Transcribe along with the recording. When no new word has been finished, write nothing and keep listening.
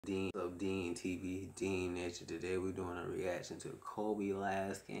DEMEGOTV, Dean Nature. Today we're doing a reaction to Kobe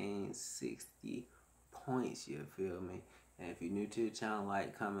last game, 60 points, you feel me? And if you're new to the channel,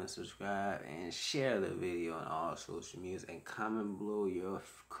 like, comment, subscribe, and share the video on all social media. And comment below your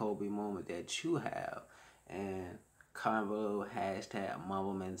Kobe moment that you have. And comment below hashtag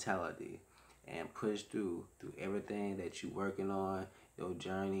Mamba mentality. And push through everything that you're working on, your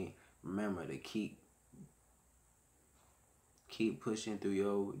journey. Remember to keep pushing through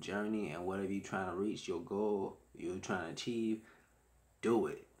your journey, and whatever you're trying to reach, your goal you're trying to achieve, do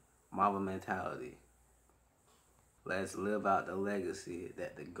it. Mamba mentality. Let's live out the legacy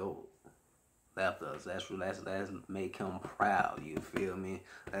that the GOAT left us. Let's make him proud, you feel me?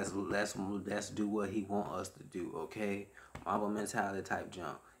 Let's do what he want us to do, okay? Mamba mentality type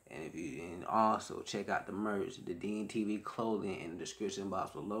jump. And also check out the merch, the DEMEGOTV clothing in the description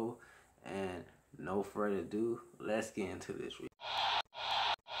box below. And no further ado, let's get into this.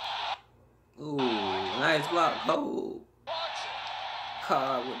 Ooh, nice block, Cole.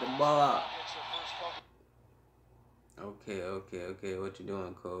 Card with the ball. Okay. What you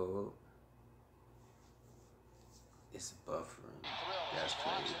doing, Cole? It's buffering. That's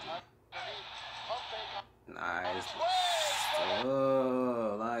crazy. Nice.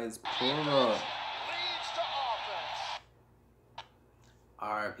 Oh, nice pull up.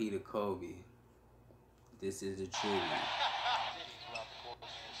 RIP to Kobe. This is the truth.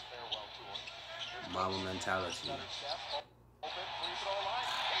 Mamba mentality.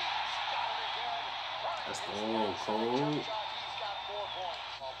 Let's go, Cole.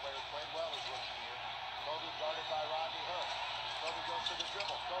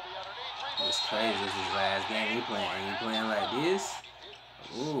 It's crazy. This is his last game. He playing like this.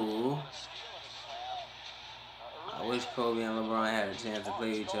 Ooh. I wish Kobe and LeBron had a chance to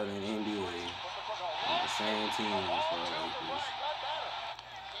play each other in the NBA. On the same team for the Lakers.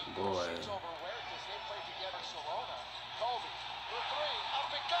 Boy.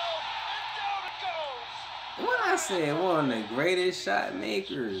 What I said, one of the greatest shot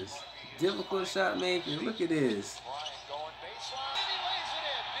makers. Difficult shot makers. Look at this.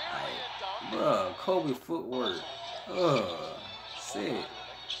 Like, bruh, Kobe footwork. Sick.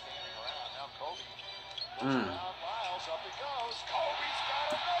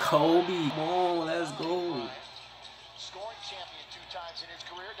 Kobe, come on, let's go. Scoring champion 2 times in his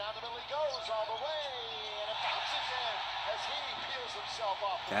career. Down the middle he goes all the way, and it bounces in as he peels himself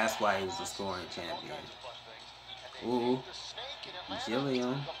off. That's why he was the scoring champion. Ooh,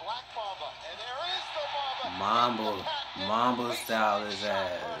 Jillian. Mamba style his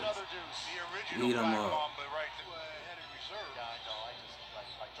ass. Eat him up.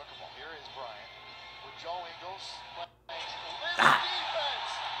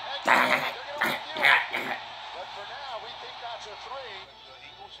 But for now, we think that's a 3. The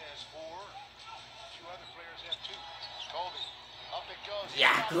Eagles has 4. 2 other players have 2. Kobe, up it goes.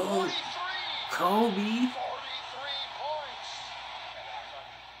 Yeah, go. Kobe. 43 points.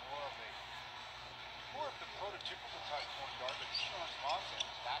 More of the prototypical type point guard, but offense.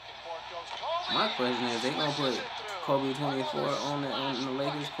 Back and forth goes Kobe. My question is, they gonna put Kobe 24 on the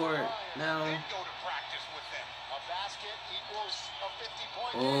Lakers court now?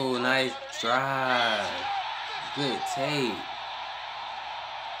 Oh, nice drive. Good tape.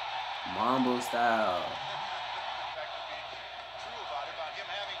 Mamba style.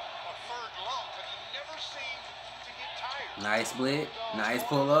 Nice split. Nice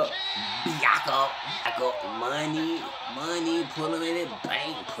pull up. Biako. Money. Pull him in it.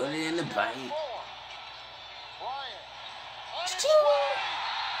 Bang. Put it in the bank.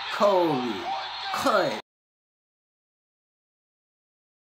 Kobe. Cut.